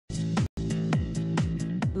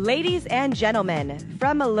Ladies and gentlemen,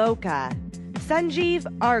 from Aloqa, Sanjeev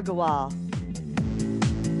Argawal.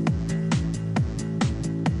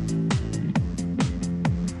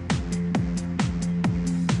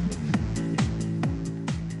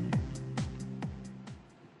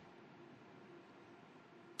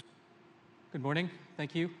 Good morning.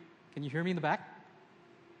 Thank you. Can you hear me in the back?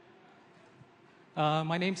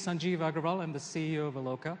 My name's Sanjeev Agrawal. I'm the CEO of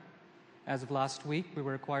Aloqa. As of last week, we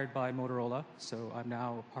were acquired by Motorola, so I'm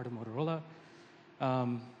now part of Motorola.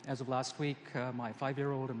 As of last week, my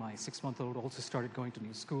 5-year-old and my 6-month-old also started going to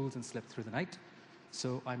new schools and slept through the night.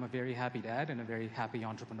 So I'm a very happy dad and a very happy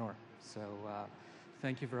entrepreneur. So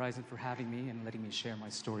thank you, Verizon, for having me and letting me share my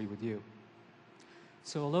story with you.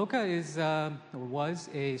 So Aloqa was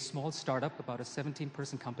a small startup, about a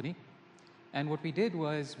 17-person company. And what we did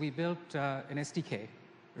was we built an SDK,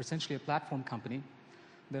 or essentially a platform company,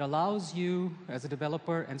 that allows you as a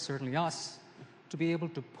developer, and certainly us, to be able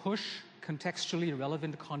to push contextually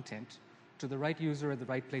relevant content to the right user at the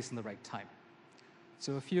right place in the right time.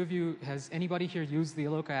 So a few of you, has anybody here used the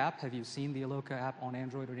Aloqa app? Have you seen the Aloqa app on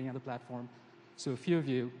Android or any other platform? So a few of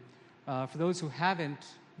you. For those who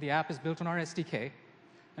haven't, the app is built on our SDK.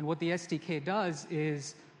 And what the SDK does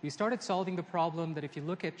is we started solving the problem that if you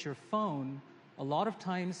look at your phone, a lot of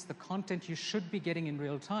times the content you should be getting in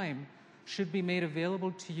real time should be made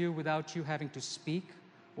available to you without you having to speak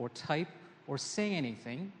or type or say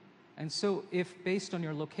anything. And so if based on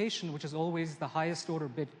your location, which is always the highest order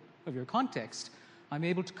bit of your context, I'm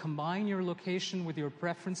able to combine your location with your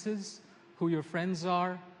preferences, who your friends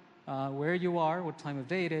are, where you are, what time of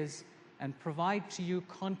day it is, and provide to you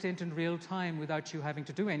content in real time without you having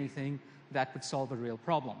to do anything, that would solve a real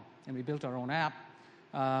problem. And we built our own app,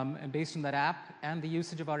 and based on that app and the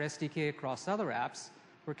usage of our SDK across other apps,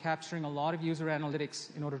 we're capturing a lot of user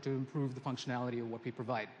analytics in order to improve the functionality of what we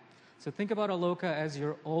provide. So think about Aloqa as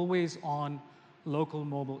your always-on local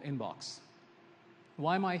mobile inbox.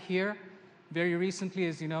 Why am I here? Very recently,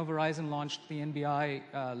 as you know, Verizon launched the NBI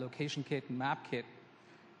location kit and map kit.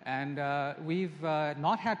 And we've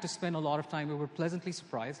not had to spend a lot of time. We were pleasantly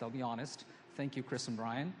surprised, I'll be honest. Thank you, Chris and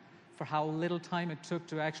Brian, for how little time it took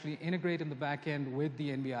to actually integrate in the back end with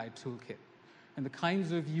the NBI toolkit and the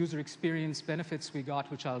kinds of user experience benefits we got,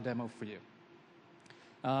 which I'll demo for you.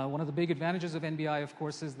 One of the big advantages of NBI, of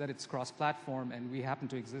course, is that it's cross-platform, and we happen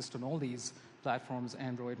to exist on all these platforms: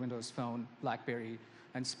 Android, Windows Phone, BlackBerry,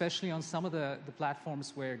 and especially on some of the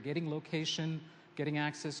platforms where getting location, getting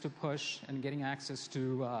access to push, and getting access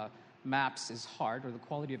to maps is hard, or the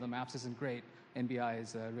quality of the maps isn't great. NBI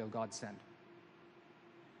is a real godsend.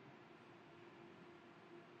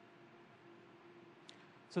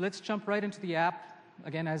 So let's jump right into the app.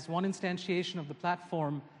 Again, as one instantiation of the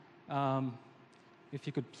platform, if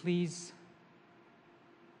you could please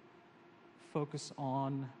focus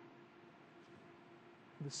on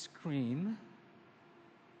the screen.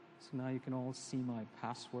 So now you can all see my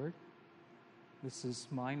password. This is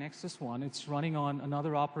my Nexus 1. It's running on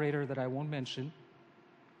another operator that I won't mention.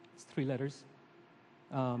 It's 3 letters.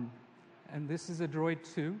 And this is a Droid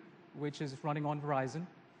 2, which is running on Verizon.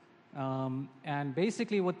 And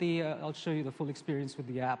basically what I'll show you the full experience with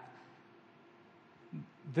the app.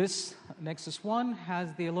 This Nexus 1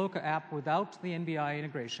 has the Aloqa app without the NBI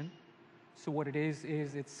integration. So what it is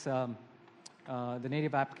it's the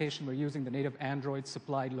native application. We're using the native Android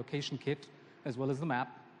supplied location kit as well as the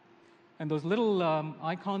map. And those little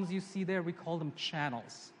icons you see there, we call them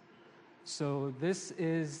channels. So this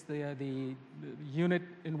is the unit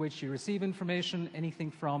in which you receive information, anything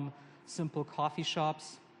from simple coffee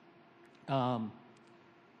shops,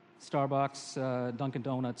 Starbucks, Dunkin'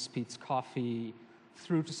 Donuts, Peet's Coffee,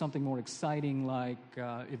 through to something more exciting like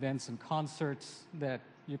events and concerts that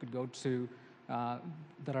you could go to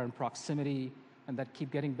that are in proximity and that keep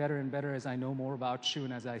getting better and better as I know more about you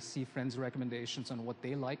and as I see friends' recommendations on what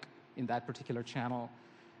they like in that particular channel,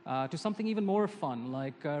 to something even more fun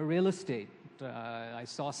like real estate. I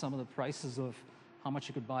saw some of the prices of how much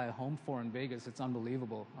you could buy a home for in Vegas. It's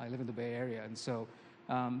unbelievable. I live in the Bay Area, and so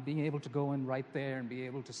being able to go in right there and be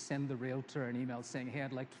able to send the realtor an email saying, hey,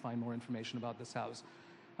 I'd like to find more information about this house.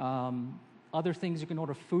 Other things, you can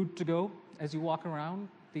order food to go as you walk around.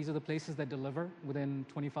 These are the places that deliver within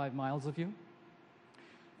 25 miles of you.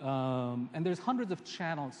 And there's hundreds of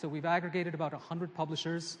channels. So we've aggregated about 100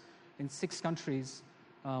 publishers in 6 countries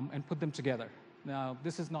and put them together. Now,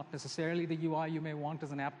 this is not necessarily the UI you may want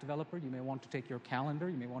as an app developer. You may want to take your calendar.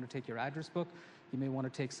 You may want to take your address book. You may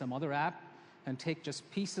want to take some other app and take just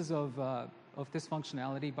pieces of this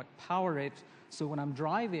functionality, but power it so when I'm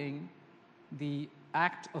driving, the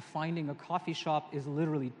act of finding a coffee shop is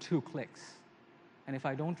literally 2 clicks. And if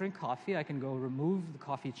I don't drink coffee, I can go remove the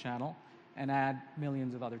coffee channel and add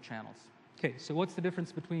millions of other channels. Okay, so what's the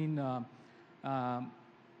difference between the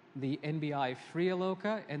NBI free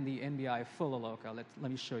Aloqa and the NBI full Aloqa? Let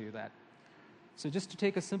me show you that. So just to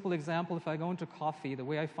take a simple example, if I go into coffee, the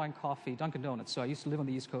way I find coffee, Dunkin' Donuts. So I used to live on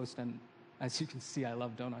the East Coast, and as you can see, I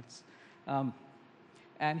love donuts.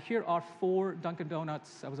 And here are 4 Dunkin'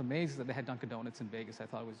 Donuts. I was amazed that they had Dunkin' Donuts in Vegas. I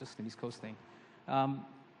thought it was just an East Coast thing.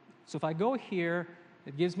 So if I go here,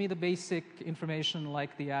 it gives me the basic information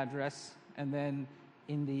like the address, and then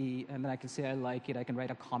I can say I like it, I can write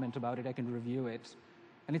a comment about it, I can review it.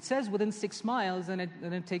 And it says within 6 miles, and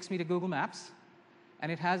it takes me to Google Maps,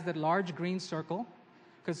 and it has that large green circle,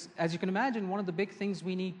 because as you can imagine, one of the big things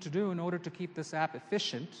we need to do in order to keep this app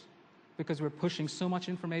efficient, because we're pushing so much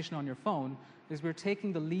information on your phone, is we're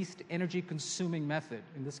taking the least energy-consuming method,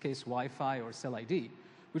 in this case Wi-Fi or Cell ID,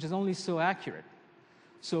 which is only so accurate.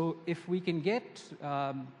 So if we can get,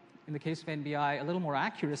 in the case of NBI, a little more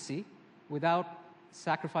accuracy without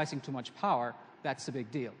sacrificing too much power, that's a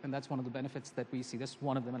big deal. And that's one of the benefits that we see. That's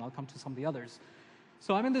one of them, and I'll come to some of the others.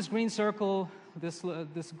 So I'm in this green circle. This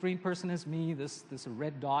green person is me. This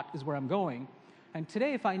red dot is where I'm going. And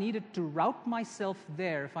today, if I needed to route myself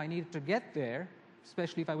there, if I needed to get there,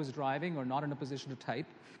 especially if I was driving or not in a position to type,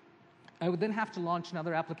 I would then have to launch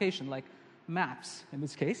another application like Maps, in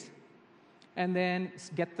this case, and then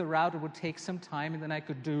get the route. It would take some time, and then I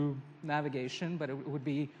could do navigation, but it would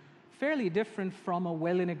be fairly different from a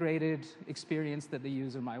well-integrated experience that the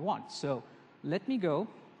user might want. So let me go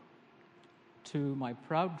to my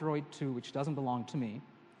proud Droid 2, which doesn't belong to me,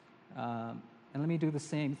 and let me do the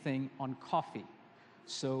same thing on coffee.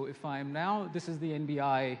 So if I'm now, this is the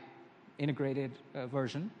NBI integrated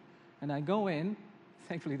version, and I go in,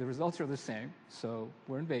 thankfully the results are the same, so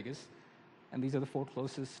we're in Vegas, and these are the 4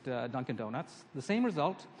 closest Dunkin' Donuts. The same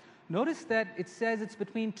result. Notice that it says it's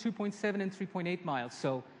between 2.7 and 3.8 miles,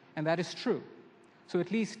 and that is true. So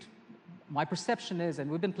at least my perception is,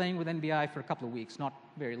 and we've been playing with NBI for a couple of weeks, not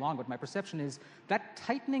very long, but my perception is that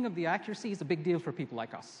tightening of the accuracy is a big deal for people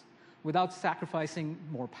like us, without sacrificing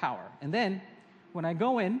more power. And then, when I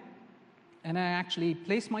go in, and I actually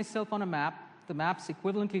place myself on a map, the map's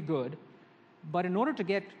equivalently good, but in order to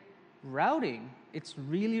get routing, it's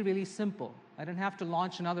really, really simple. I didn't have to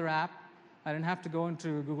launch another app. I didn't have to go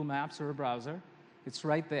into Google Maps or a browser. It's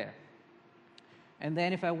right there. And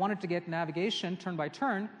then if I wanted to get navigation turn by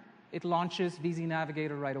turn, it launches VZ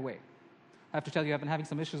Navigator right away. I have to tell you, I've been having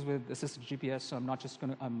some issues with assisted GPS, so I'm not just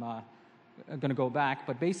going to, I'm going to go back.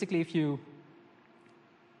 But basically, if you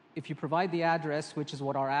provide the address, which is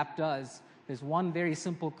what our app does, there's one very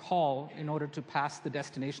simple call in order to pass the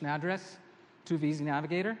destination address to VZ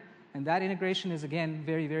Navigator. And that integration is, again,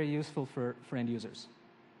 very, very useful for end users.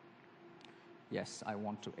 Yes, I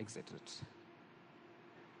want to exit it.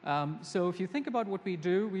 So if you think about what we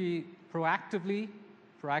do, we proactively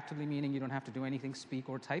meaning you don't have to do anything, speak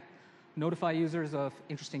or type, notify users of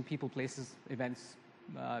interesting people, places, events,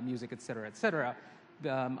 music, et cetera, et cetera.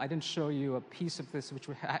 I didn't show you a piece of this,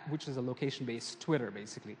 which is a location-based Twitter,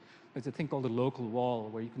 basically. There's a thing called the local wall,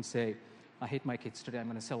 where you can say, I hate my kids today, I'm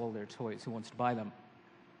going to sell all their toys, who wants to buy them?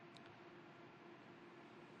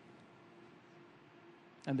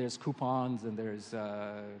 And there's coupons, and there's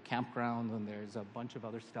campgrounds, and there's a bunch of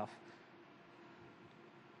other stuff.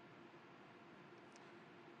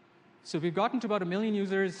 So we've gotten to about 1 million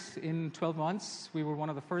users in 12 months. We were one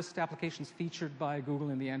of the first applications featured by Google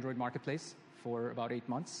in the Android marketplace for about 8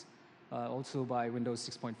 months, also by Windows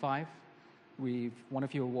 6.5. We've won a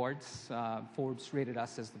few awards. Forbes rated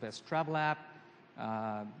us as the best travel app.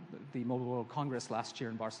 The Mobile World Congress last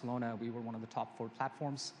year in Barcelona, we were one of the top 4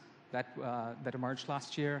 platforms that emerged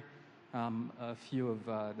last year. A few of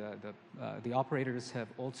the operators have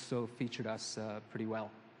also featured us pretty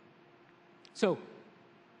well. So,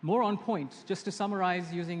 more on point. Just to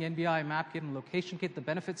summarize, using NBI, MapKit, and Location Kit, the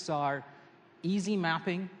benefits are easy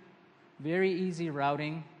mapping, very easy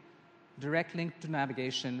routing, direct link to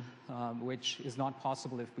navigation, which is not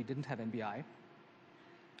possible if we didn't have NBI.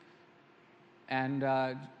 And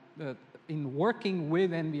in working with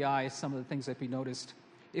NBI, some of the things that we noticed,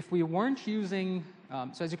 if we weren't using,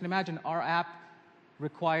 so as you can imagine, our app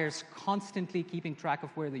requires constantly keeping track of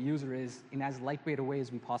where the user is in as lightweight a way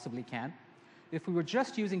as we possibly can. If we were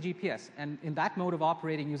just using GPS, and in that mode of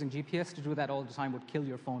operating, using GPS to do that all the time would kill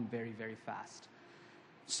your phone very, very fast.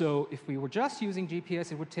 So if we were just using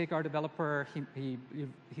GPS, it would take our developer, he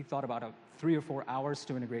thought about 3 or 4 hours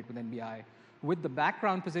to integrate with NBI. With the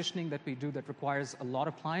background positioning that we do that requires a lot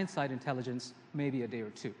of client-side intelligence, maybe a day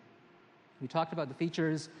or 2. We talked about the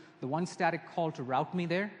features, the one static call to route me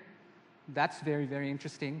there. That's very, very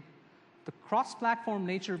interesting. The cross-platform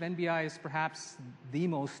nature of NBI is perhaps the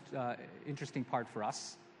most interesting part for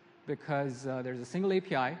us because there's a single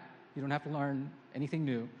API. You don't have to learn anything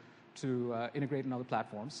new to integrate in other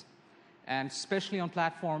platforms. And especially on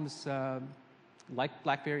platforms like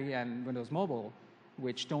BlackBerry and Windows Mobile,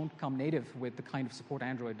 which don't come native with the kind of support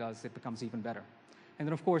Android does, it becomes even better. And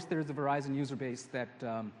then, of course, there's the Verizon user base that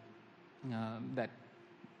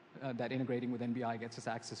integrating with NBI gets us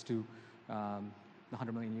access to the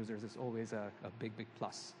 100 million users is always a big, big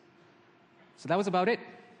plus. So that was about it.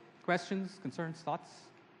 Questions, concerns, thoughts?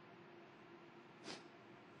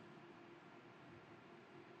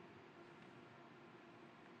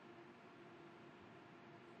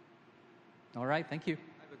 All right, thank you.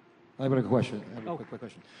 I have a question. I have a quick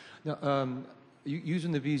question. Now,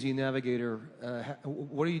 using the VZ Navigator,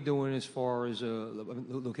 what are you doing as far as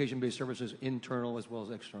location-based services, internal as well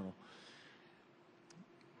as external?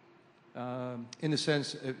 In the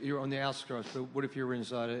sense, if you're on the outskirts, but what if you're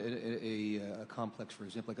inside a complex, for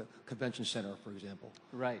example, like a convention center, for example?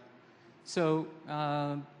 Right. So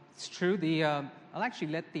it's true. I'll actually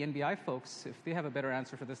let the NBI folks, if they have a better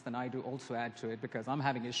answer for this than I do, also add to it, because I'm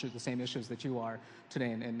having the same issues that you are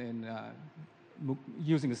today in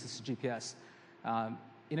using this as GPS.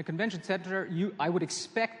 In a convention center, I would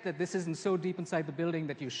expect that this isn't so deep inside the building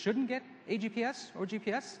that you shouldn't get a GPS or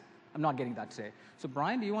GPS. I'm not getting that today. So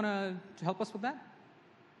Brian, do you want to help us with that?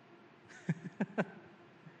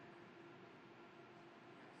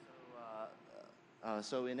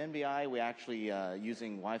 So in NBI, we're actually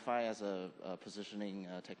using Wi-Fi as a positioning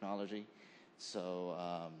technology.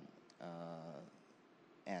 So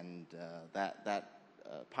that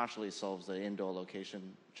partially solves the indoor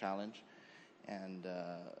location challenge. And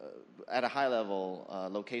at a high level,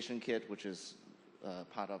 Location Kit, which is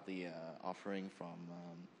part of the offering from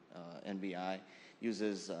NBI,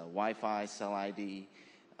 uses Wi-Fi, cell ID,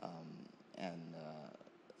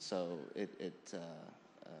 so it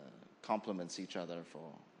complements each other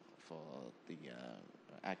for the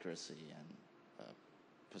accuracy and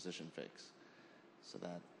position fix. So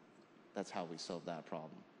that's how we solve that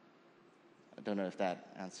problem. I don't know if that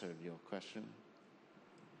answered your question.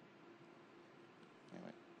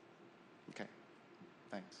 Anyway, okay,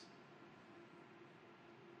 thanks.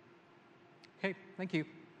 Okay, thank you.